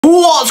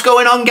What's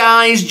going on,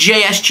 guys?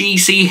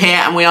 JSGC here,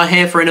 and we are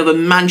here for another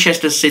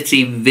Manchester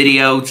City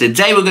video.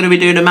 Today we're going to be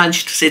doing a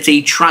Manchester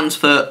City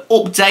transfer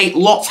update.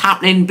 Lots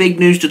happening, big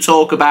news to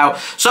talk about.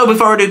 So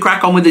before I do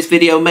crack on with this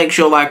video, make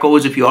sure, like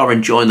always, if you are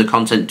enjoying the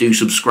content, do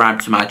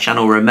subscribe to my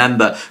channel.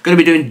 Remember, going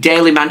to be doing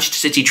daily Manchester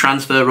City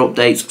transfer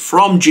updates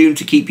from June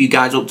to keep you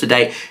guys up to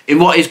date in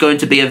what is going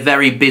to be a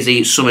very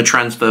busy summer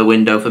transfer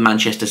window for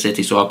Manchester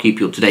City. So I'll keep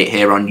you up to date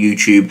here on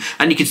YouTube,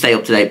 and you can stay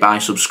up to date by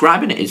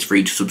subscribing. It is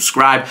free to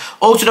subscribe.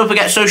 Also, don't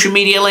forget social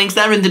media links,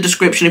 they're in the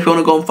description if you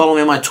want to go and follow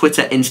me on my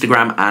Twitter,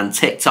 Instagram and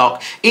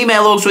TikTok.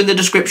 Email also in the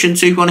description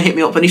too if you want to hit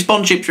me up for any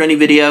sponsorships for any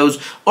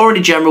videos or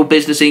any general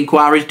business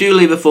inquiries. Do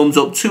leave a thumbs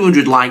up,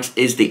 200 likes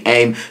is the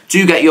aim.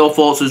 Do get your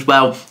thoughts as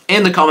well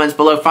in the comments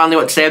below. Finally, I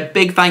want to say a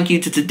big thank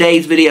you to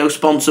today's video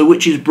sponsor,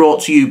 which is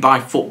brought to you by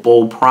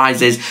Football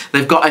Prizes.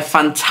 They've got a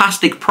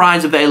fantastic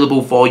prize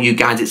available for you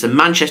guys. It's a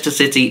Manchester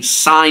City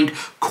signed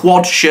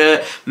quad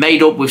shirt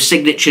made up with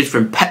signatures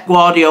from Pep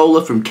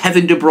Guardiola, from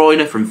Kevin De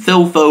Bruyne, from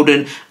Phil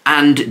Foden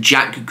and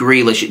Jack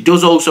Grealish. It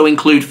does also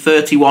include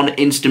 31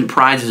 instant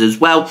prizes as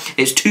well.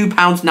 It's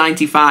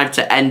 £2.95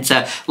 to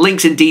enter.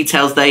 Links and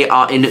details, they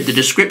are in the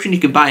description. You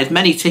can buy as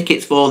many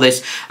tickets for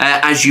this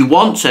as you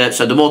want.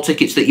 So the more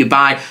tickets that you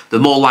buy, the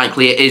more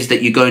likely it is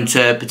that you're going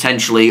to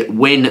potentially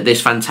win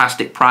this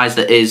fantastic prize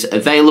that is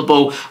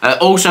available.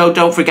 Also,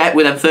 don't forget,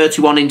 with them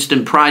 31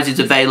 instant prizes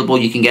available,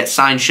 you can get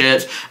signed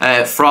shirts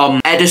from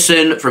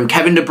Edison, from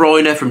Kevin De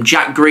Bruyne, from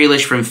Jack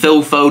Grealish, from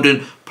Phil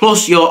Foden,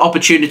 plus your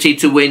opportunity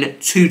to win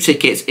 2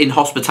 tickets in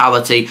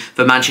hospitality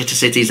for Manchester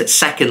City's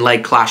second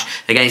leg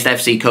clash against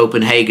FC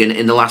Copenhagen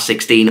in the last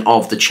 16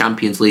 of the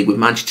Champions League, with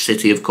Manchester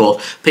City, of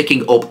course,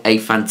 picking up a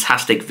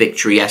fantastic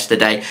victory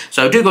yesterday.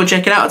 So do go and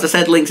check it out. As I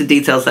said, links and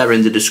details there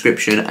in the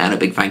description, and a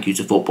big thank you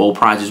to Football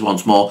Prizes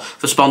once more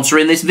for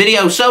sponsoring this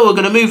video. So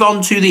we're going to move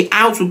on to the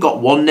outs. We've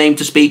got one name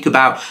to speak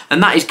about,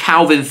 and that is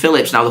Kalvin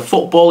Phillips. Now, the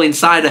Football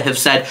Insider have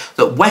said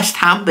that West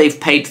Ham, they've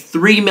paid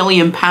 £3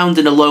 million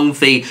in a loan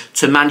fee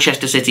to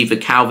Manchester City for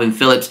Kalvin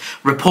Phillips.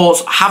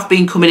 Reports have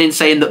been coming in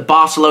saying that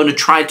Barcelona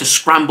tried to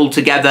scramble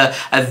together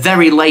a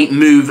very late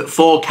move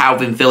for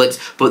Kalvin Phillips,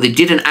 but they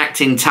didn't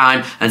act in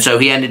time, and so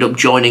he ended up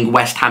joining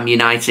West Ham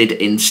United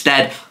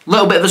instead. A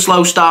little bit of a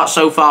slow start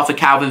so far for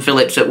Kalvin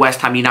Phillips at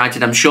West Ham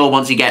United. I'm sure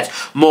once he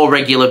gets more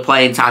regular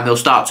playing time, he'll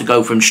start to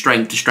go from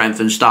strength to strength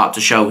and start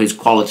to show his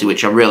quality,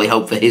 which I really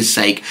hope for his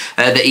sake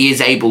that he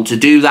is able to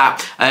do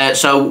that.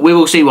 So we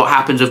will see what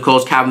happens. Of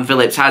course, Kalvin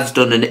Phillips has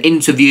done an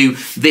interview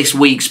this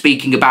week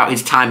speaking about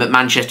his time at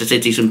Manchester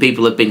City. Some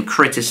people have been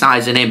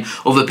criticising him,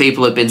 other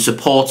people have been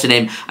supporting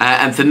him.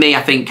 And for me,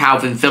 I think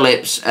Kalvin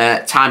Phillips'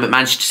 time at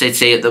Manchester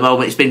City at the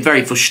moment, it's been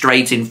very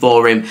frustrating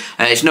for him.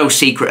 It's no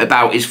secret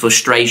about his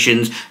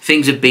frustrations.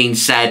 Things have been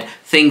said,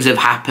 things have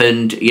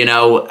happened, you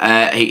know,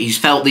 he's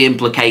felt the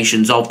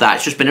implications of that.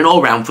 It's just been an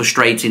all-round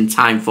frustrating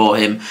time for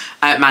him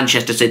at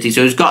Manchester City.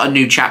 So he's got a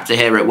new chapter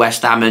here at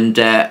West Ham, and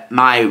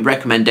my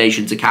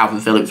recommendation to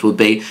Kalvin Phillips would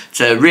be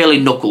to really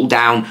knuckle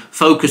down,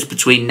 focus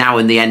between now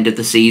and the end of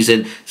the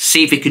season,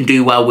 see if he can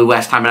do well with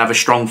West Ham and have a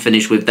strong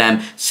finish with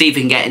them, see if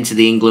he can get into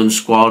the England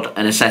squad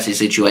and assess his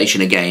situation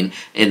again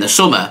in the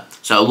summer.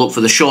 So look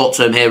for the short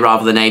term here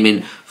rather than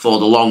aiming for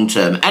the long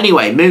term.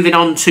 Anyway, moving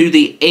on to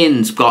the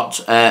ins.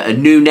 Got a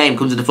new name,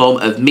 comes in the form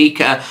of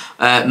Mika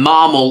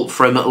Marmol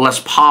from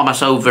Las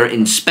Palmas over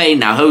in Spain.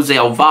 Now, Jose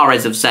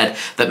Alvarez have said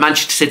that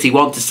Manchester City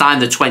want to sign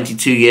the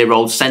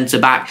 22-year-old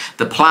centre-back.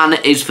 The plan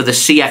is for the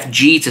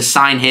CFG to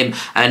sign him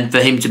and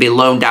for him to be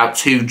loaned out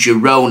to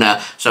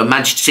Girona. So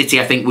Manchester City,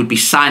 I think, would be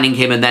signing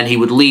him, and then he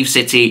would leave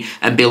City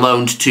and be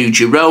loaned to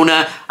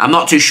Girona. I'm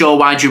not too sure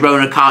why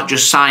Girona can't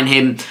just sign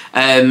him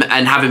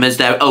and have him as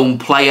their own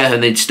player,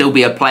 and they'd still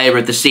be a player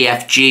of the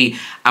CFG.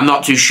 I'm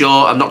not too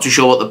sure. I'm not too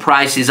sure what the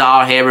prices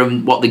are here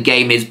and what the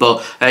game is,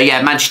 but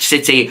yeah, Manchester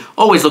City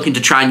always looking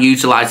to try and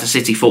utilise the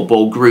City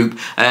Football Group,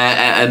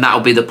 and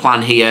that'll be the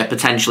plan here,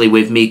 potentially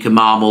with Mika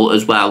Marmol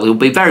as well. He'll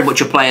be very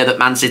much a player that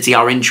Man City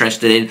are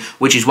interested in,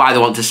 which is why they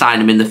want to sign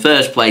him in the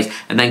first place,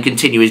 and then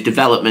continue his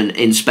development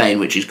in Spain,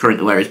 which is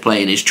currently where he's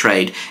playing his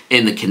trade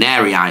in the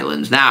Canary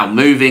Islands. Now,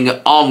 moving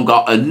on,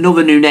 got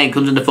another new name,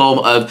 comes in the form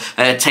of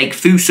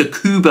Takefusa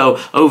Kubo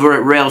over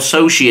at Real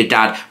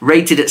Sociedad,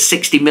 rated at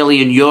 €60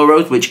 million,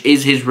 which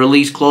is his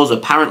release clause.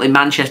 Apparently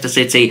Manchester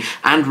City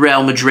and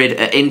Real Madrid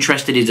are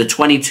interested. He's a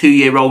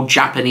 22-year-old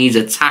Japanese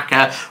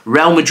attacker.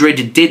 Real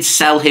Madrid did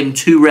sell him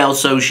to Real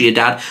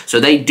Sociedad, so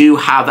they do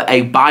have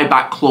a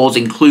buyback clause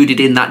included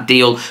in that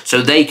deal,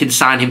 so they can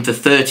sign him for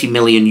 €30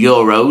 million.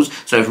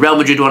 So if Real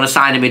Madrid want to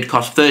sign him, it'd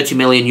cost €30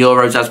 million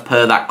as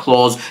per that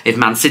clause. If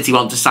Man City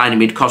want to sign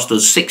him, it'd cost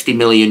us €60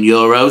 million.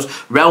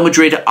 Real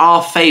Madrid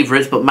are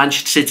favourites, but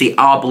Manchester City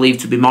are believed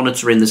to be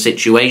monitoring the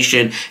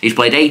situation. He's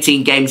played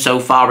 18 games so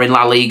far in La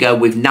La Liga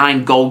with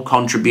 9 goal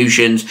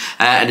contributions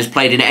and has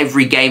played in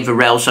every game for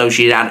Real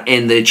Sociedad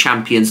in the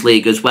Champions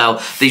League as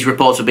well. These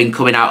reports have been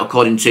coming out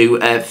according to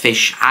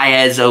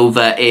Fichajes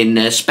over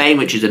in Spain,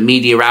 which is a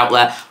media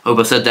outlet. Hope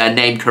I said their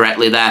name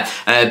correctly there.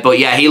 But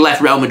yeah, he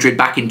left Real Madrid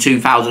back in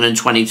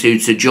 2022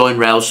 to join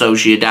Real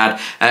Sociedad.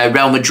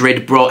 Real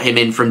Madrid brought him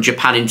in from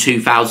Japan in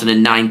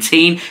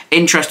 2019.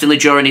 Interestingly,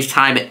 during his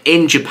time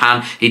in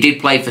Japan, he did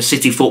play for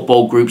City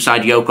football group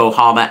side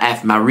Yokohama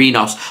F.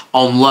 Marinos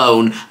on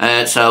loan.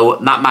 So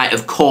that might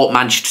have caught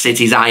Manchester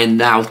City's eye, and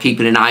now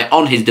keeping an eye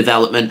on his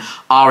development,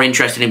 are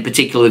interested in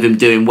particular with him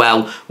doing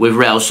well with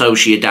Real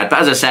Sociedad.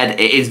 But as I said,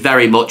 it is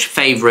very much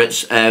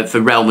favourites for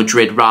Real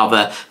Madrid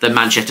rather than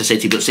Manchester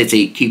City, but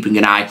City keeping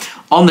an eye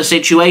on the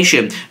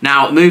situation.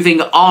 Now,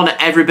 moving on,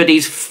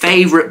 everybody's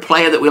favourite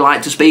player that we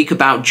like to speak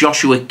about,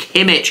 Joshua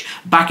Kimmich,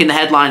 back in the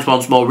headlines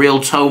once more. Real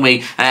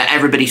Tommy,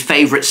 everybody's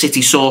favourite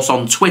City source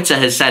on Twitter,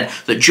 has said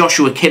that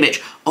Joshua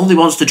Kimmich only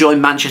wants to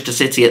join Manchester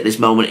City at this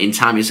moment in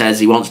time. He says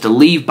he wants to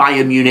leave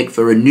Bayern Munich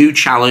for a new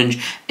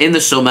challenge in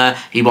the summer.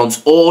 He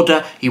wants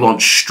order, he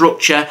wants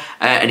structure,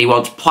 and he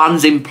wants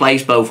plans in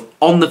place both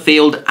on the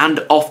field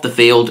and off the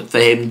field for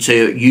him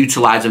to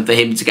utilise and for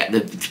him to get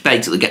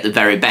basically get the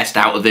very best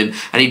out of him.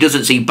 And he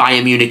doesn't see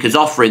Bayern Munich as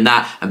offering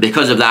that, and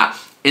because of that,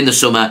 in the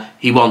summer,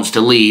 he wants to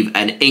leave,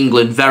 and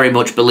England very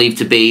much believed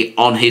to be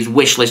on his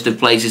wish list of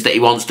places that he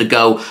wants to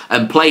go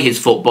and play his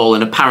football,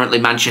 and apparently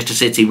Manchester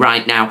City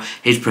right now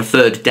his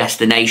preferred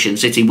destination.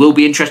 City will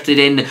be interested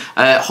in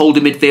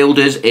holding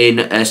midfielders,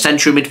 in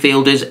central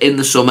midfielders in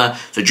the summer,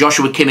 so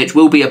Joshua Kimmich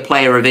will be a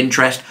player of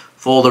interest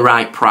for the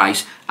right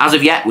price. As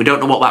of yet, we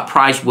don't know what that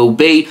price will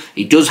be.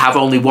 He does have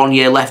only 1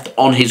 year left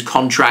on his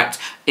contract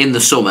in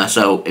the summer,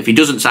 so if he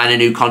doesn't sign a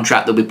new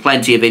contract, there'll be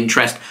plenty of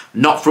interest,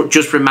 not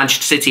just from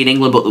Manchester City in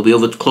England, but there'll be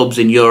other clubs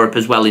in Europe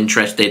as well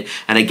interested.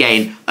 And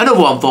again,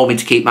 another one for me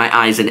to keep my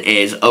eyes and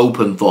ears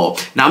open for.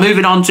 Now,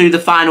 moving on to the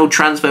final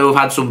transfer, we've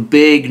had some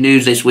big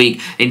news this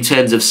week in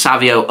terms of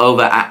Savio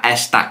over at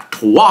ESTAC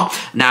Troyes.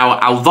 Now,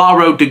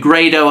 Alvaro de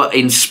Grado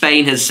in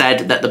Spain has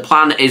said that the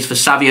plan is for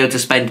Savio to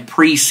spend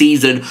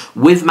pre-season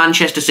with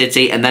Manchester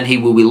City, and then he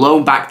will be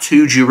loaned back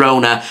to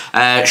Girona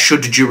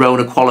should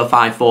Girona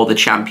qualify for the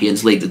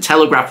Champions League. The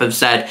Telegraph have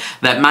said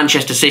that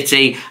Manchester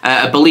City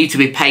are believed to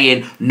be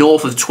paying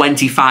north of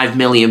 £25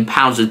 million.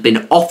 There's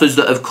been offers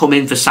that have come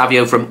in for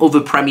Savio from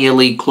other Premier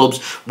League clubs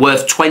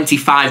worth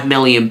 £25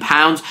 million,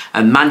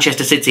 and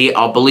Manchester City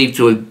are believed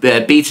to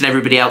have beaten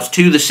everybody else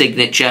to the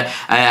signature,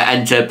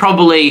 and to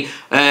probably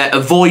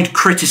avoid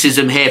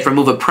criticism here from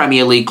other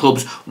Premier League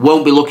clubs,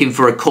 won't be looking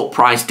for a cut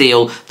price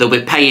deal. They'll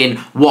be paying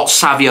what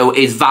Savio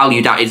is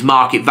valued at, his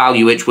market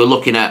value, which we're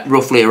looking at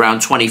roughly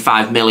around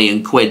 25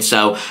 million quid.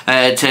 So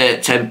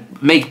to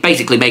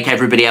basically make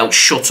everybody else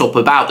shut up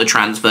about the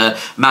transfer,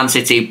 Man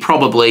City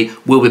probably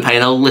will be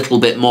paying a little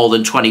bit more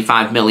than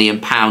 £25 million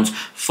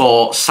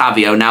for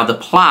Savio. Now, the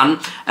plan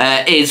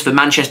is for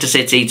Manchester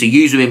City to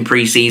use him in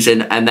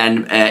pre-season and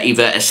then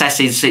either assess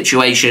his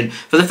situation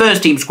for the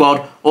first team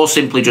squad or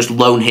simply just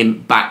loan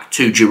him back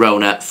to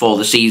Girona for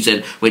the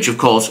season, which of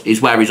course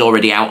is where he's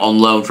already out on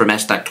loan from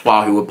ESTAC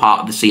Troyes, who were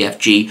part of the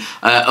CFG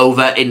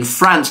over in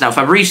France. Now,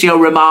 Fabrizio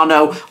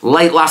Romano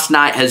late last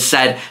night has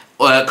said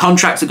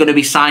contracts are going to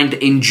be signed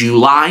in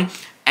July.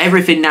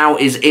 Everything now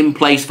is in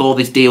place for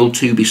this deal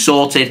to be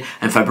sorted,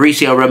 and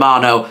Fabrizio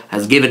Romano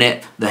has given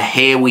it the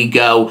here we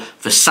go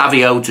for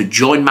Savio to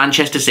join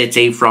Manchester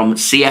City from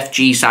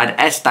CFG side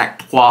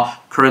ESTAC Troyes,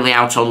 currently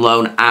out on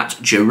loan at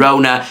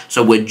Girona.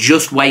 So we're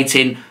just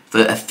waiting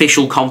for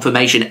official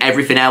confirmation.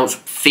 Everything else,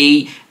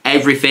 fee,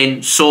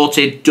 everything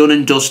sorted, done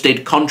and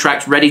dusted,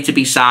 contracts ready to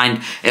be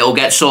signed. It'll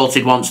get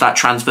sorted once that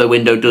transfer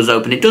window does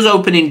open. It does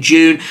open in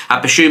June. I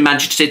presume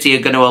Manchester City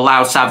are going to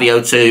allow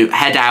Savio to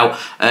head out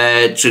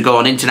to go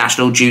on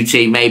international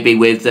duty, maybe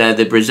with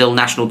the Brazil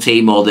national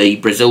team or the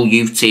Brazil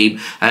youth team,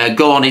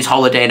 go on his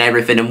holiday and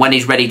everything, and when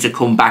he's ready to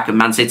come back and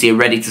Man City are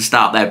ready to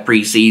start their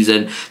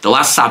pre-season, they'll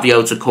ask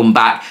Savio to come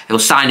back, he'll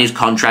sign his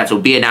contract, he'll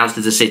be announced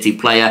as a City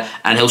player,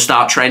 and he'll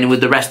start training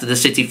with the rest of the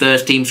City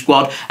first team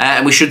squad,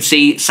 and we should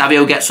see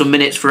Savio get some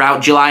minutes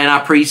throughout July in our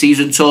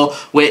pre-season tour,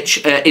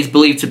 which is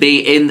believed to be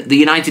in the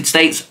United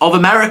States of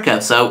America.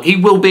 So he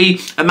will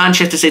be a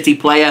Manchester City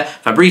player.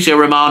 Fabrizio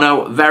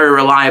Romano, very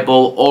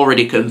reliable,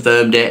 already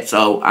confirmed it.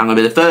 So I'm going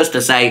to be the first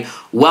to say,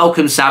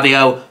 welcome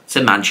Savio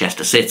to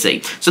Manchester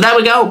City. So there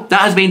we go. That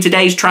has been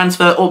today's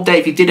transfer update.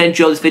 If you did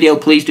enjoy this video,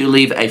 please do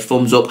leave a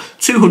thumbs up.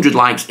 200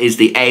 likes is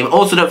the aim.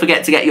 Also, don't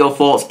forget to get your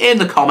thoughts in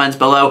the comments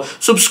below.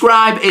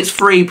 Subscribe, it's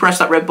free. Press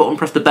that red button,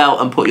 press the bell,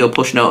 and put your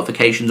push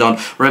notifications on.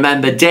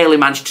 Remember, daily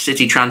Manchester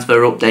City transfer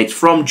updates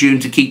from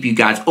June to keep you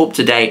guys up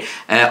to date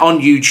on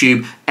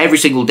YouTube every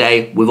single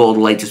day with all the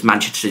latest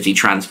Manchester City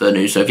transfer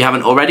news. So if you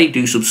haven't already,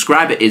 do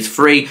subscribe. It is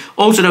free.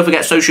 Also, don't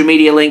forget social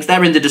media links.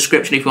 They're in the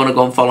description if you want to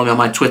go and follow me on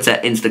my Twitter,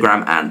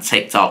 Instagram, and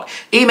TikTok.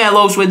 stock. Email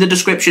also in the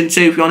description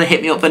too if you want to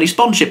hit me up for any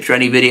sponsorships for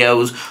any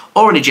videos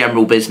or any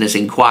general business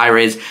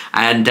inquiries.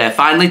 And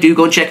finally, do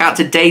go and check out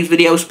today's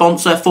video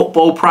sponsor,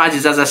 Football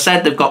Prizes. As I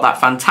said, they've got that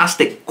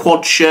fantastic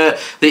quad shirt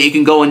that you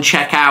can go and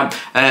check out.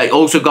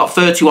 Also got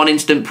 31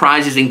 instant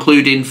prizes,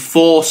 including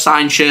 4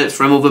 signed shirts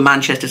from other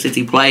Manchester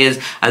City players,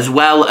 as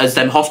well as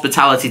them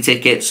hospitality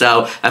tickets.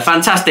 So a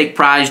fantastic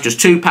prize, just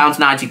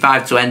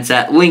 £2.95 to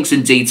enter. Links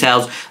and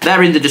details,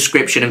 they're in the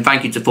description. And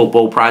thank you to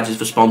Football Prizes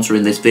for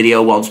sponsoring this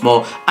video once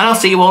more. And I'll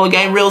see you all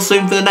again real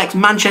soon for the next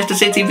Manchester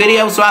City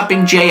video. So I've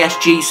been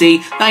JSGC.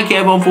 Thank you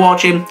everyone for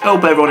watching.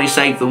 Hope everyone is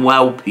safe and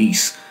well.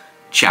 Peace.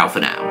 Ciao for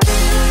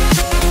now.